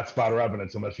ShotSpotter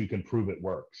evidence unless you can prove it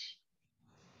works,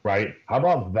 right? How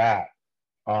about that?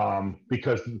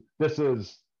 Because this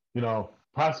is,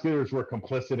 prosecutors were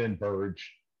complicit in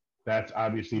Burge. That's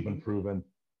obviously been proven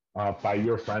by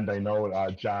your friend. I know,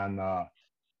 John,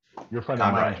 your friend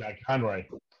of mine, John Conroy.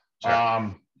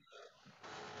 Sure.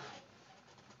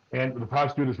 And the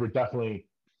prosecutors were definitely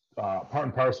part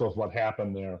and parcel of what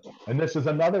happened there. And this is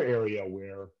another area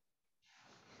where,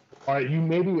 all right, you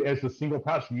maybe as a single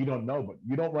prosecutor, you don't know, but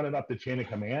you don't run it up the chain of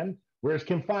command. Where's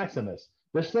Kim Foxx in this?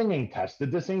 This thing ain't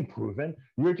tested. This ain't proven.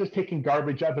 You're just taking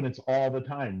garbage evidence all the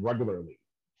time, regularly.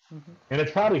 Mm-hmm. And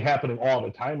it's probably happening all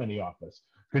the time in the office,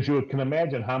 because you can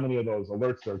imagine how many of those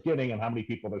alerts they're getting and how many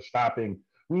people they're stopping,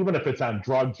 even if it's on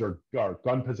drugs or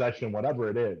gun possession, whatever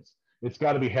it is. It's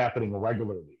got to be happening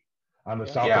regularly on the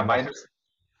south. Yeah,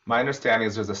 my understanding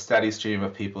is there's a steady stream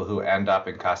of people who end up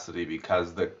in custody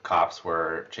because the cops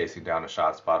were chasing down a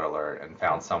ShotSpotter alert and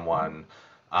found someone,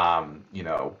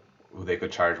 who they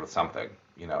could charge with something,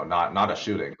 not a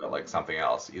shooting, but like something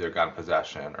else, either gun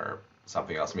possession or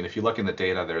something else. I mean, if you look in the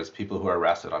data, there's people who are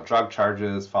arrested on drug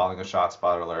charges following a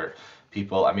ShotSpotter alert,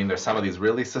 people. I mean, there's some of these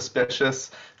really suspicious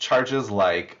charges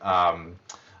like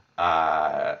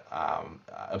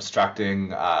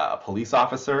obstructing a police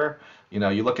officer. You know,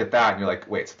 you look at that and you're like,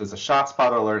 wait, so there's a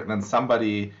ShotSpotter alert, and then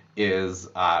somebody is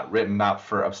written up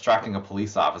for obstructing a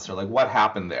police officer. Like, what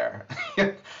happened there?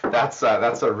 That's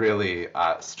a really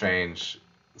strange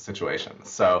situation.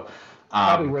 So,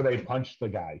 Probably where they punched the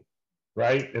guy,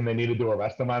 right? And they needed to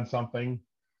arrest him on something.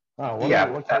 Oh, what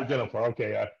can we get him for?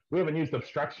 Okay, we haven't used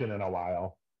obstruction in a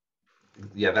while.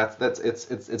 Yeah,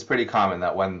 it's pretty common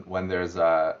that when there's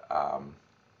like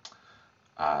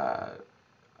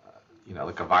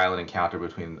a violent encounter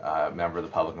between a member of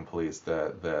the public and police,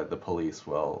 the police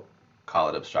will call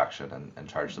it obstruction and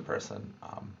charge the person.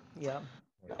 Yeah,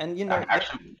 and you know,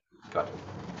 actually, go ahead.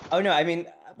 Oh no, I mean,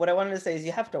 what I wanted to say is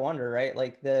you have to wonder, right?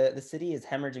 Like the city is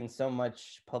hemorrhaging so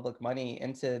much public money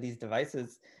into these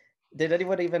devices. Did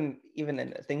anyone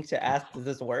even think to ask, does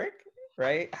this work?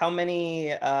 Right? How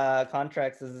many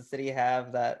contracts does the city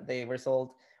have that they were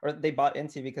sold or they bought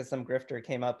into because some grifter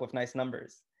came up with nice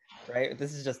numbers? Right?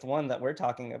 This is just one that we're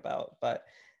talking about, but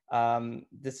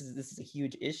this is a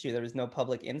huge issue. There was no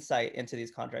public insight into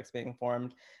these contracts being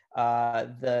formed.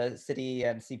 The city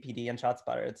and CPD and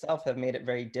ShotSpotter itself have made it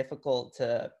very difficult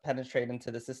to penetrate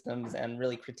into the systems and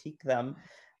really critique them.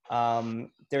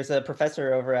 There's a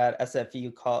professor over at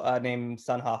SFU named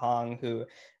Sun-Ha Hong who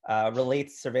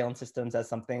relates surveillance systems as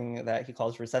something that he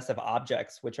calls recessive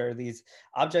objects, which are these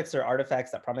objects or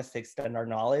artifacts that promise to extend our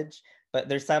knowledge, but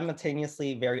they're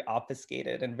simultaneously very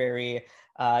obfuscated and very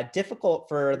difficult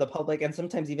for the public and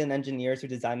sometimes even engineers who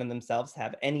design them themselves to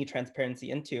have any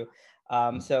transparency into.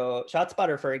 So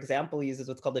ShotSpotter, for example, uses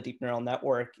what's called a deep neural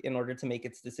network in order to make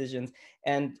its decisions.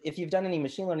 And if you've done any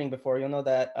machine learning before, you'll know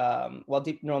that while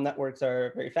deep neural networks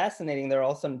are very fascinating, they're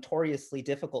also notoriously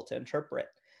difficult to interpret.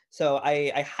 So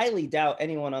I highly doubt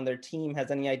anyone on their team has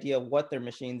any idea what their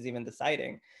machine's even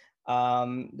deciding.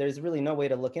 There's really no way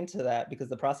to look into that because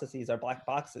the processes are black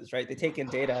boxes, right? They take in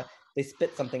data, they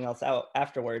spit something else out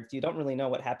afterwards. You don't really know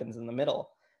what happens in the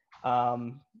middle.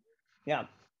 Yeah.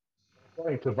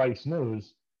 According to Vice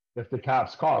News, if the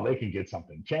cops call, they can get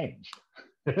something changed.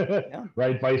 Yeah.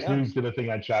 Right? Vice News did a thing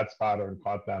on ShotSpotter and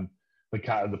caught them, the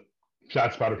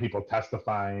ShotSpotter people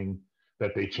testifying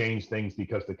that they changed things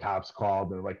because the cops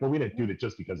called. They're like, well, we didn't do it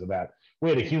just because of that. We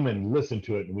had a human listen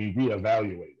to it and we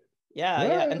reevaluated.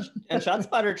 Yeah. And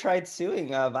ShotSpotter tried suing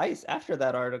Vice after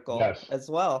that article as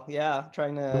well. Yeah,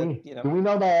 trying to, Do we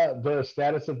know the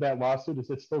status of that lawsuit? Is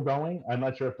it still going? I'm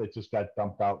not sure if it just got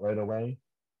dumped out right away.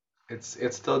 It's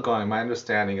still going. My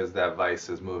understanding is that Vice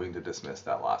is moving to dismiss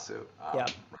that lawsuit.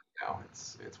 Right now,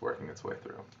 it's working its way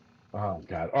through. Oh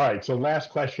God! All right. So last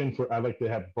question I'd like to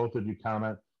have both of you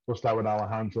comment. We'll start with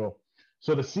Alejandro.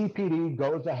 So the CPD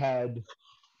goes ahead,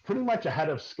 pretty much ahead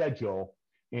of schedule,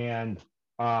 and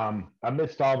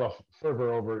amidst all the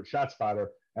fervor over ShotSpotter,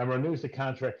 and renews the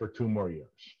contract for 2 more years.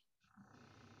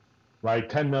 Right,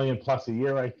 10 million plus a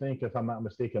year, I think, if I'm not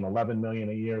mistaken, 11 million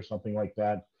a year, something like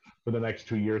that, for the next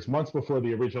 2 years, months before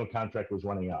the original contract was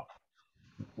running out.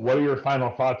 What are your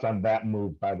final thoughts on that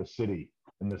move by the city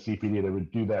and the CPD to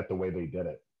do that the way they did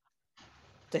it?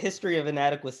 The history of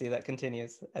inadequacy that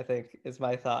continues, I think, is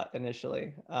my thought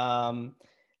initially.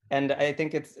 And I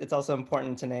think it's also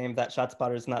important to name that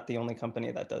ShotSpotter is not the only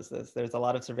company that does this. There's a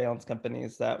lot of surveillance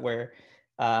companies that we're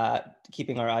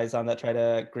keeping our eyes on that try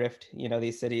to grift,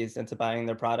 these cities into buying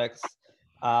their products.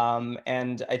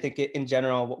 And I think in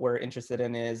general, what we're interested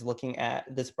in is looking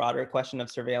at this broader question of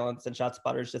surveillance, and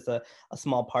ShotSpotter is just a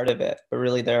small part of it. But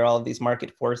really, there are all of these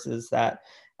market forces that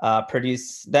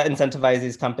incentivize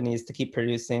these companies to keep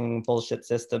producing bullshit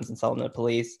systems and selling to the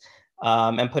police,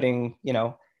 and putting,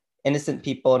 innocent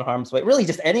people in harm's way. Really,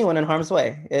 just anyone in harm's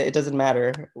way. It doesn't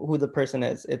matter who the person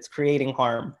is. It's creating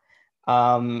harm.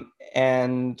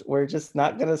 And we're just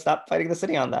not going to stop fighting the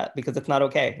city on that because it's not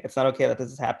okay. It's not okay that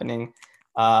this is happening.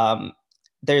 I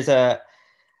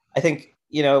think,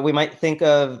 we might think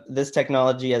of this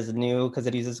technology as new because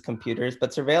it uses computers,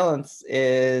 but surveillance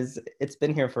it's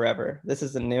been here forever. This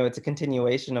isn't new. It's a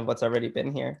continuation of what's already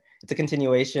been here. It's a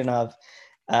continuation of,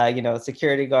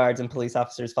 security guards and police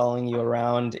officers following you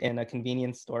around in a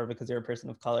convenience store because you're a person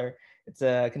of color. It's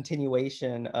a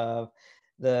continuation of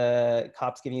the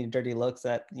cops giving you dirty looks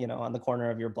at, on the corner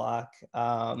of your block.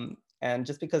 And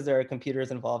just because there are computers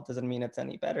involved doesn't mean it's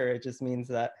any better. It just means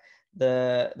that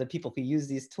the people who use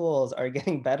these tools are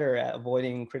getting better at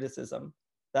avoiding criticism.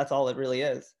 That's all it really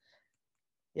is.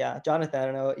 Yeah, Jonathan, I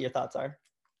don't know what your thoughts are.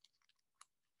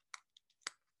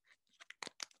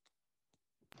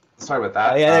 Sorry about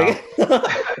that.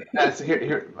 Yeah. So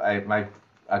my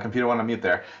computer went on mute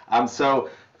there.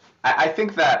 So I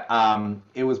think that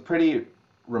it was pretty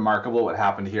remarkable what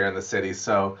happened here in the city.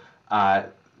 So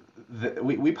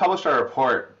we published our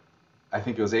report, I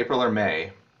think it was April or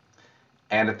May,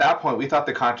 and at that point we thought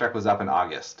the contract was up in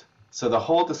August. So the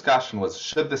whole discussion was,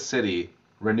 should the city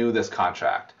renew this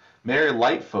contract? Mayor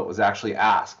Lightfoot was actually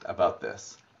asked about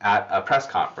this at a press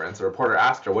conference. A reporter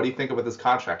asked her, what do you think about this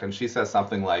contract? And she says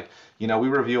something like, you know, we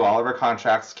review all of our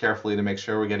contracts carefully to make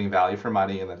sure we're getting value for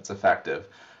money and that it's effective,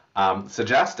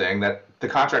 suggesting that the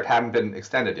contract hadn't been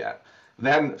extended yet.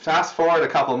 Then fast forward a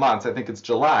couple of months, I think it's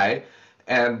July,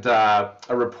 and a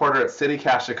reporter at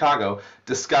CityCast Chicago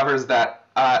discovers that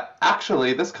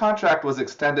actually this contract was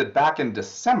extended back in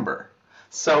December.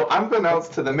 So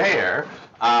unbeknownst to the mayor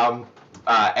and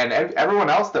everyone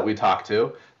else that we talked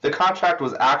to, the contract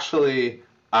was actually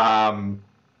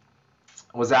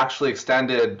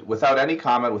extended without any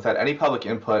comment, without any public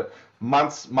input,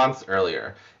 months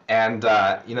earlier. And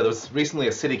you know, there was recently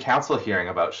a city council hearing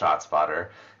about ShotSpotter,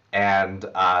 and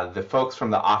the folks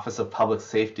from the Office of Public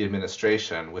Safety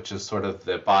Administration, which is sort of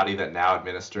the body that now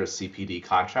administers CPD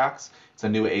contracts. It's a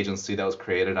new agency that was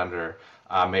created under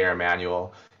Mayor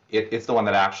Emanuel. It's the one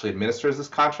that actually administers this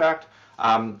contract.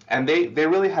 And they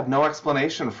really had no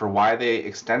explanation for why they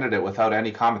extended it without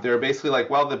any comment. They were basically like,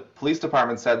 well, the police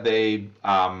department said they,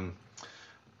 I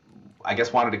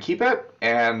guess, wanted to keep it,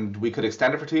 and we could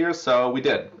extend it for 2 years, so we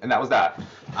did, and that was that.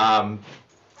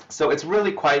 So it's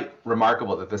really quite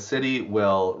remarkable that the city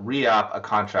will re-up a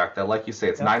contract that, like you say,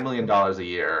 it's $9 million a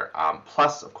year,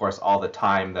 plus, of course, all the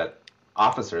time that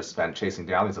officers spent chasing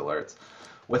down these alerts,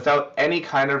 without any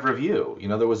kind of review. You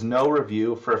know, there was no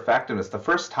review for effectiveness. The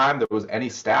first time there was any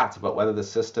stats about whether the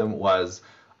system was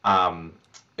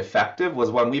effective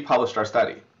was when we published our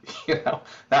study. You know,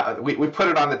 that we put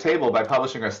it on the table by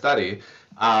publishing our study.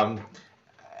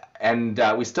 And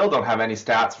we still don't have any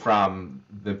stats from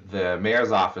the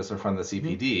mayor's office or from the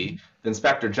CPD. The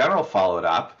inspector general followed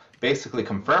up, basically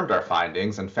confirmed our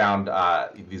findings, and found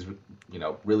these, you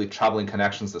know, really troubling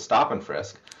connections to stop and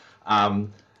frisk.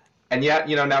 And yet,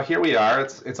 you know, now here we are.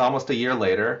 It's almost a year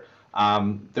later.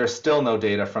 There's still no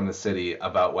data from the city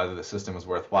about whether the system is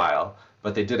worthwhile,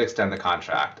 but they did extend the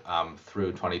contract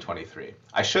through 2023.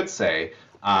 I should say,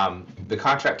 the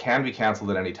contract can be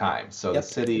canceled at any time. So the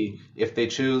city, if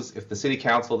the city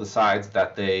council decides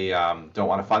that they don't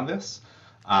want to fund this,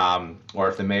 or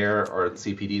if the mayor or the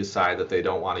CPD decide that they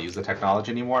don't want to use the technology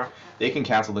anymore, they can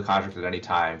cancel the contract at any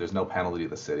time. There's no penalty to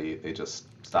the city. They just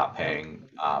stop paying.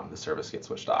 The service gets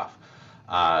switched off.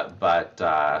 But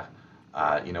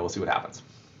you know, we'll see what happens.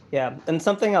 Yeah, and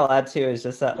something I'll add too is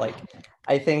just that, like,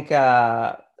 I think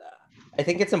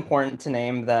it's important to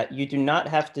name that you do not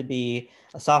have to be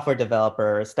a software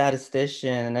developer, a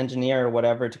statistician, an engineer, or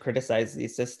whatever to criticize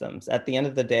these systems. At the end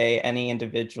of the day, any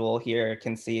individual here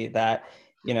can see that,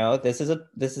 you know, this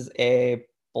is a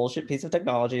bullshit piece of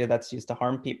technology that's used to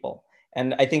harm people.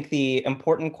 And I think the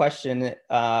important question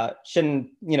shouldn't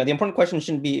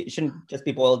just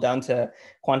be boiled down to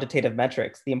quantitative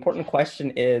metrics. The important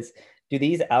question is, do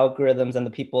these algorithms and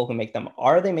the people who make them,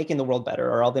 are they making the world better,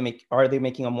 or are they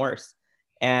making them worse?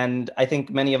 And I think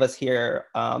many of us here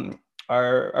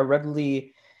are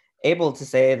readily able to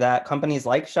say that companies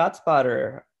like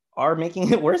ShotSpotter are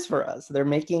making it worse for us. They're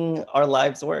making our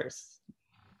lives worse.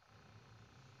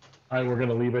 All right, we're going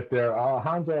to leave it there.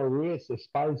 Alejandro Ruiz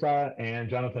Esparza and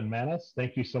Jonathan Manis,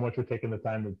 thank you so much for taking the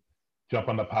time to jump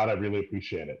on the pod. I really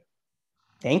appreciate it.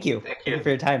 Thank you. Thank you for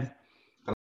your time.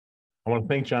 I want to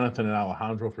thank Jonathan and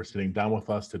Alejandro for sitting down with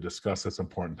us to discuss this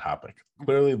important topic.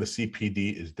 Clearly, the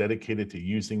CPD is dedicated to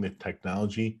using the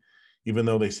technology, even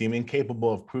though they seem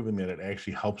incapable of proving that it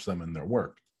actually helps them in their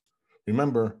work.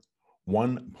 Remember,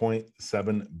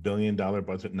 $1.7 billion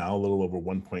budget, now a little over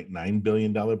 $1.9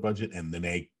 billion budget, and then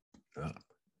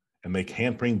they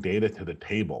can't bring data to the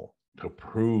table to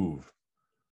prove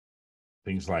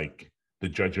things like the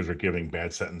judges are giving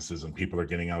bad sentences and people are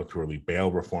getting out too early.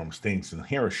 Bail reform stinks. And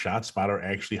here, ShotSpotter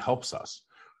actually helps us.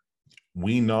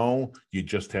 We know, you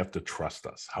just have to trust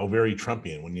us. How very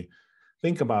Trumpian. When you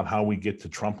think about how we get to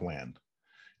Trump land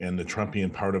and the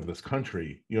Trumpian part of this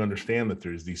country, you understand that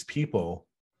there's these people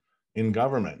in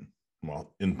government,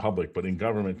 well, in public, but in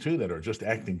government too, that are just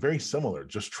acting very similar.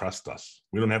 Just trust us.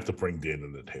 We don't have to bring data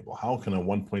to the table. How can a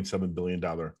 $1.7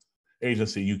 billion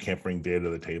agency, you can't bring data to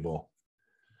the table?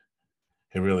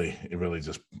 It really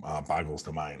just boggles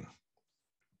the mind.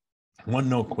 One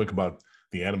note quick about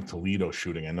the Adam Toledo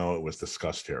shooting. I know it was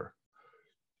discussed here.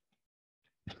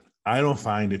 I don't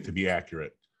find it to be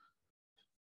accurate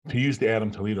to use the Adam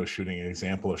Toledo shooting as an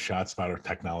example of ShotSpotter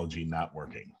technology not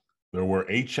working. There were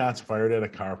 8 shots fired at a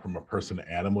car from a person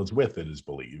Adam was with, it is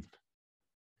believed.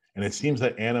 And it seems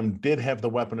that Adam did have the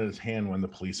weapon in his hand when the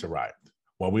police arrived.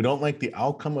 While we don't like the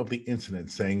outcome of the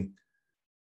incident, saying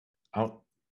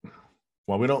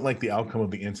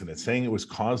it was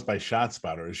caused by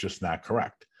ShotSpotter is just not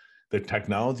correct. The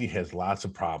technology has lots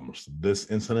of problems.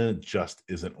 This incident just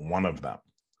isn't one of them.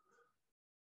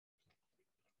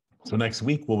 So next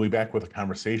week, we'll be back with a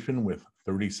conversation with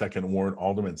 32nd Ward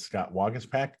Alderman Scott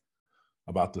Waguespack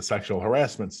about the sexual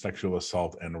harassment, sexual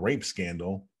assault, and rape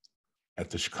scandal at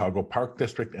the Chicago Park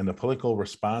District and the political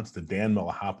response to Dan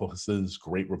Milahopoulos's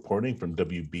great reporting from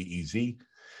WBEZ.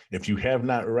 If you have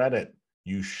not read it,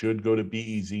 you should go to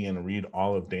BEZ and read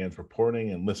all of Dan's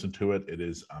reporting and listen to it. It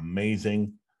is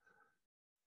amazing.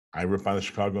 I rip on the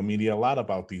Chicago media a lot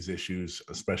about these issues,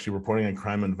 especially reporting on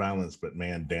crime and violence, but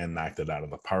man, Dan knocked it out of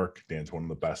the park. Dan's one of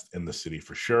the best in the city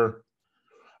for sure.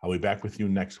 I'll be back with you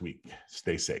next week.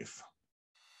 Stay safe.